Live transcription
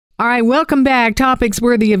All right, welcome back. Topics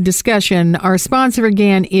worthy of discussion. Our sponsor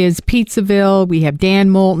again is Pizzaville. We have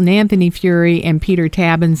Dan Moulton, Anthony Furey, and Peter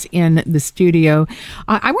Tabuns in the studio.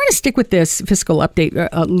 I want to stick with this fiscal update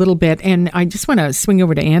a little bit, and I just want to swing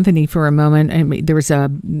over to Anthony for a moment. I mean, there's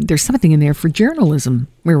something in there for journalism.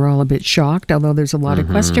 We were all a bit shocked, although there's a lot of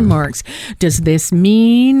question marks. Does this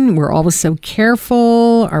mean we're always so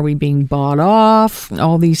careful? Are we being bought off?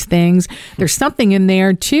 All these things. There's something in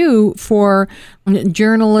there, too, for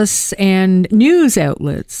journalists and news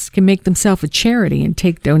outlets can make themselves a charity and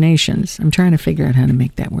take donations. I'm trying to figure out how to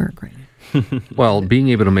make that work right now. Well, being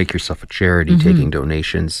able to make yourself a charity, taking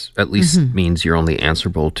donations, at least means you're only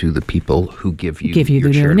answerable to the people who give you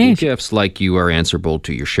your charitable gifts, like you are answerable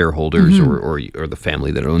to your shareholders or the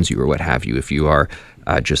family that owns you or what have you. If you are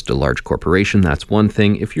just a large corporation, that's one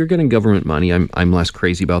thing. If you're getting government money, I'm less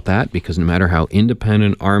crazy about that, because no matter how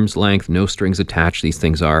independent, arm's length, no strings attached these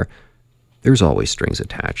things are, there's always strings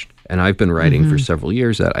attached. And I've been writing for several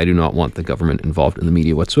years that I do not want the government involved in the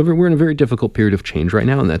media whatsoever. We're in a very difficult period of change right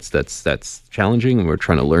now, and that's challenging, and we're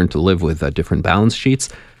trying to learn to live with different balance sheets.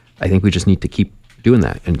 I think we just need to keep doing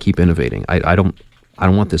that and keep innovating. I don't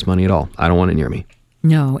want this money at all. I don't want it near me.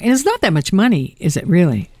 No, and it's not that much money, is it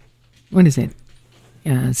really? What is it?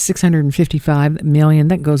 $655 million.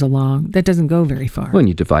 That goes along. That doesn't go very far. When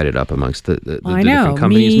you divide it up amongst the I different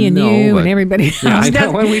companies, me and you and everybody else. Yeah, I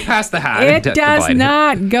know. When we pass the hat, it does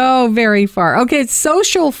not go very far. Okay, it's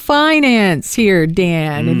social finance here,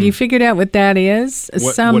 Dan. Have you figured out what that is?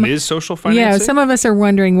 What is social finance? Yeah, some of us are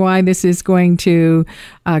wondering why this is going to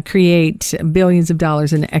create billions of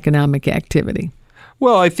dollars in economic activity.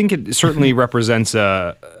 Well, I think it certainly represents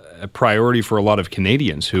a priority for a lot of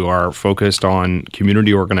Canadians who are focused on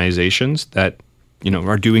community organizations that,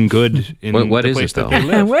 are doing good in the place that they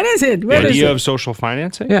live. What is it? The idea of social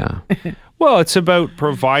financing? Yeah. Well, it's about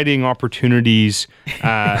providing opportunities to...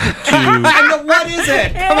 What is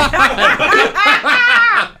it? Come on.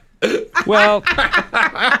 Well,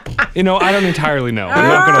 I don't entirely know. I'm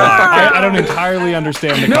not going to lie. I don't entirely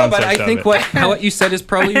understand the concept but I think of it. what you said is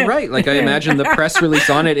probably right. Like, I imagine the press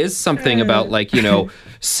release on it is something about,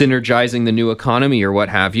 synergizing the new economy or what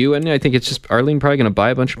have you. And I think it's just Arlene probably going to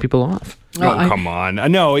buy a bunch of people off. Come on.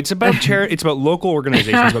 No, it's about it's about local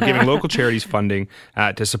organizations, about giving local charities funding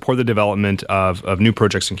to support the development of new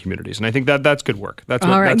projects and communities. And I think that's good work. That's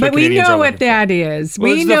what, all right, that's but what we know what for. that is.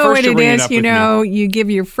 Well, we know what it is. You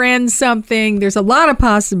give your friends something. There's a lot of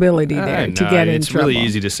possibility there to get in trouble. It's really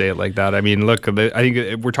easy to say it like that. I mean, look, I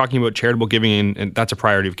think we're talking about charitable giving, and that's a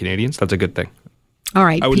priority of Canadians. That's a good thing. All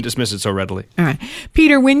right. I wouldn't dismiss it so readily. All right.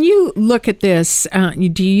 Peter, when you look at this,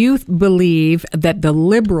 do you believe that the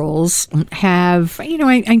Liberals have,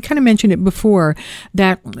 I kind of mentioned it before,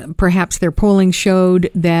 that perhaps their polling showed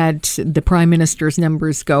that the Prime Minister's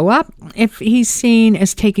numbers go up if he's seen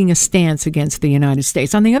as taking a stance against the United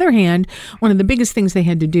States? On the other hand, one of the biggest things they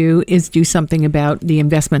had to do is do something about the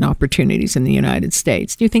investment opportunities in the United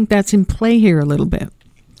States. Do you think that's in play here a little bit?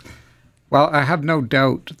 Well, I have no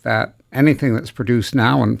doubt that anything that's produced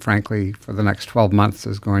now and, frankly, for the next 12 months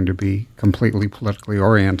is going to be completely politically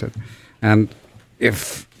oriented. And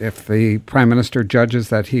if the Prime Minister judges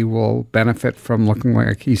that he will benefit from looking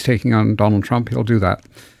like he's taking on Donald Trump, he'll do that.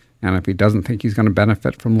 And if he doesn't think he's going to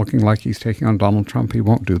benefit from looking like he's taking on Donald Trump, he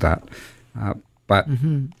won't do that. But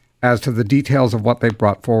as to the details of what they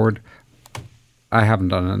brought forward, I haven't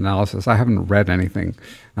done an analysis. I haven't read anything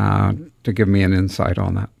to give me an insight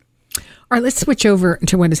on that. All right, let's switch over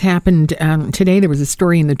to what has happened today. There was a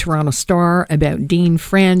story in the Toronto Star about Dean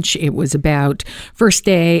French. It was about first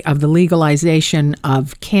day of the legalization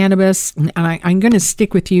of cannabis. And I'm going to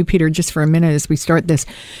stick with you, Peter, just for a minute as we start this.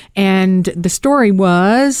 And the story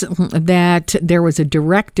was that there was a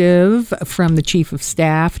directive from the chief of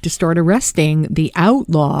staff to start arresting the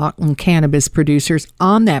outlaw cannabis producers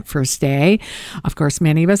on that first day. Of course,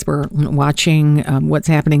 many of us were watching what's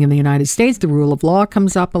happening in the United States. The rule of law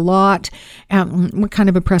comes up a lot. What kind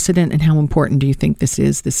of a precedent and how important do you think this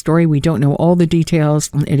is? This story, we don't know all the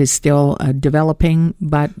details. It is still developing,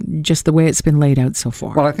 but just the way it's been laid out so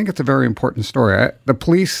far. Well, I think it's a very important story. The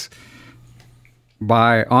police,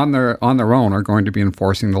 on their own, are going to be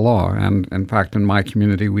enforcing the law. And in fact, in my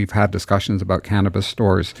community, we've had discussions about cannabis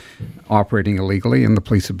stores operating illegally, and the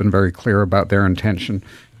police have been very clear about their intention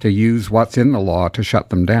to use what's in the law to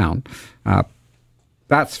shut them down.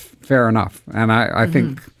 That's fair enough. And I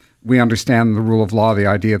think we understand the rule of law, the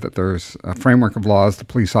idea that there's a framework of laws, the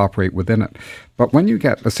police operate within it. But when you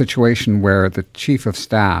get a situation where the chief of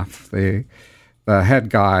staff, the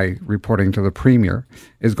head guy reporting to the premier,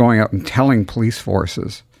 is going out and telling police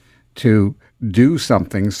forces to do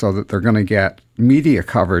something so that they're going to get media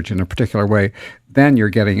coverage in a particular way, then you're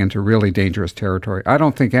getting into really dangerous territory. I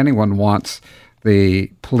don't think anyone wants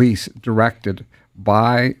the police directed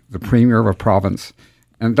by the premier of a province,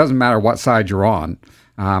 and it doesn't matter what side you're on.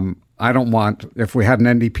 I don't want, if we had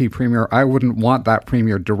an NDP premier, I wouldn't want that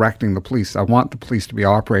premier directing the police. I want the police to be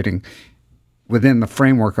operating within the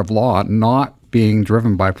framework of law, not being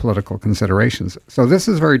driven by political considerations. So this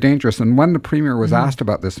is very dangerous. And when the premier was asked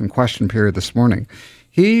about this in question period this morning,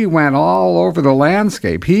 he went all over the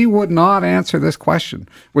landscape. He would not answer this question,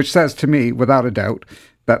 which says to me, without a doubt,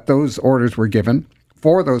 that those orders were given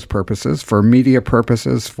for those purposes, for media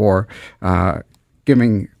purposes, for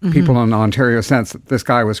giving people in Ontario a sense that this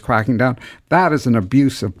guy was cracking down. That is an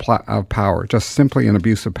abuse of power, just simply an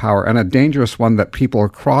abuse of power, and a dangerous one that people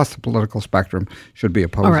across the political spectrum should be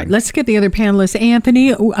opposing. All right, let's get the other panelists.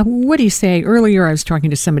 Anthony, what do you say? Earlier I was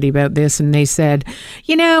talking to somebody about this, and they said,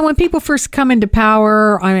 when people first come into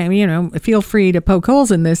power, feel free to poke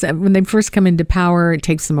holes in this. When they first come into power, it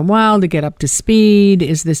takes them a while to get up to speed.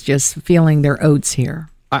 Is this just feeling their oats here?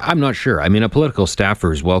 I'm not sure. I mean, a political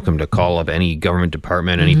staffer is welcome to call up any government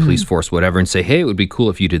department, any police force, whatever, and say, hey, it would be cool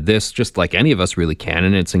if you did this, just like any of us really can.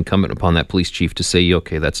 And it's incumbent upon that police chief to say,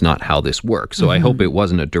 okay, that's not how this works. So I hope it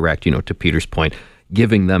wasn't a direct, to Peter's point,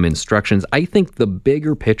 giving them instructions. I think the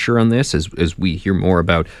bigger picture on this, as we hear more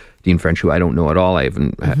about Dean French, who I don't know at all, I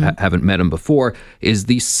haven't met him before, is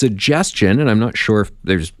the suggestion, and I'm not sure if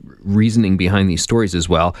there's reasoning behind these stories as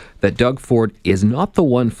well, that Doug Ford is not the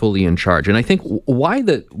one fully in charge. And I think why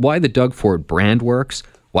the Doug Ford brand works,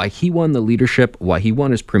 why he won the leadership, why he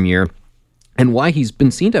won as premier, and why he's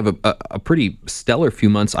been seen to have a pretty stellar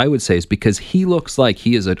few months, I would say, is because he looks like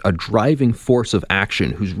he is a driving force of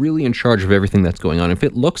action who's really in charge of everything that's going on. If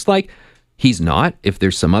it looks like he's not, if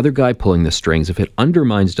there's some other guy pulling the strings, if it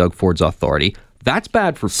undermines Doug Ford's authority, that's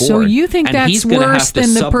bad for Ford. So you think that's worse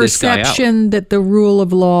than the perception that the rule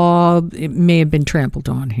of law may have been trampled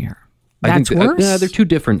on here? That's worse? They're two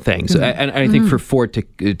different things. And I think for Ford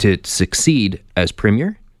to succeed as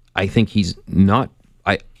premier, I think he's not...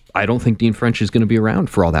 I don't think Dean French is going to be around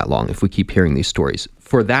for all that long if we keep hearing these stories.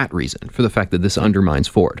 For that reason, for the fact that this undermines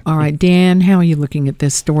Ford. All right, Dan, how are you looking at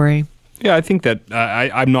this story? Yeah, I think that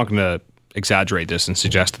I'm not going to exaggerate this and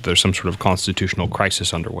suggest that there's some sort of constitutional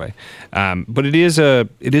crisis underway. But it is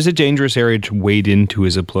a dangerous area to wade into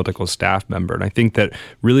as a political staff member. And I think that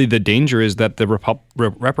really the danger is that the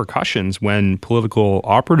repercussions when political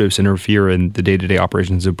operatives interfere in the day-to-day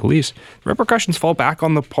operations of police, the repercussions fall back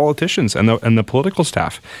on the politicians and the political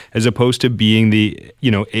staff, as opposed to being the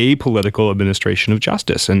apolitical administration of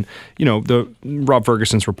justice. And the Rob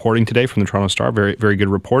Ferguson's reporting today from the Toronto Star, very very good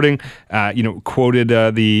reporting, quoted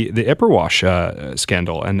the Ipperwash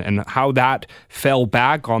scandal and how that fell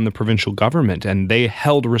back on the provincial government, and they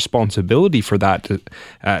held responsibility for that,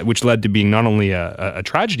 which led to being not only a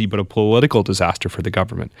tragedy but a political disaster for the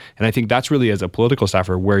government. And I think that's really, as a political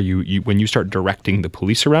staffer, where you when you start directing the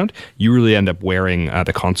police around, you really end up wearing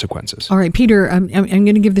the consequences. All right, Peter, I'm going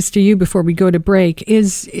to give this to you before we go to break.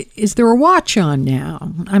 Is there a watch on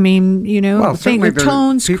now? I mean, the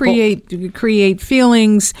tones create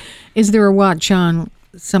feelings. Is there a watch on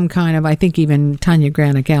some kind of, I think even Tanya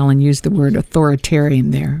Granick-Allen used the word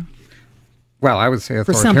authoritarian there? Well, I would say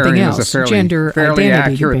authoritarian is a fairly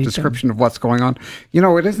accurate description of what's going on.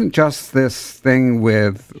 It isn't just this thing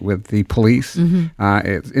with the police.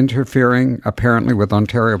 It's interfering, apparently, with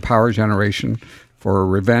Ontario power generation for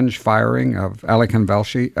revenge firing of Alican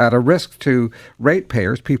Velshi at a risk to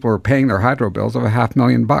ratepayers, people who are paying their hydro bills, of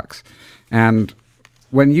 $500,000. And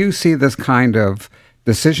when you see this kind of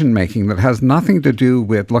decision-making that has nothing to do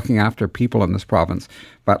with looking after people in this province,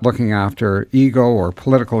 but looking after ego or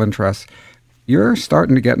political interests, you're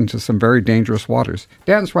starting to get into some very dangerous waters.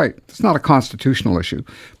 Dan's right. It's not a constitutional issue,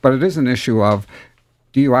 but it is an issue of,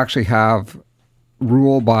 do you actually have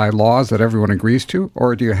rule by laws that everyone agrees to,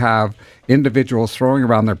 or do you have individuals throwing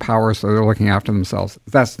around their power so they're looking after themselves?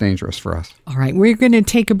 That's dangerous for us. All right, we're going to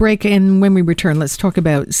take a break, and when we return, let's talk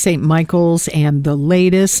about St. Michael's and the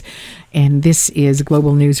latest. And this is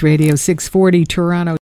Global News Radio 640 Toronto.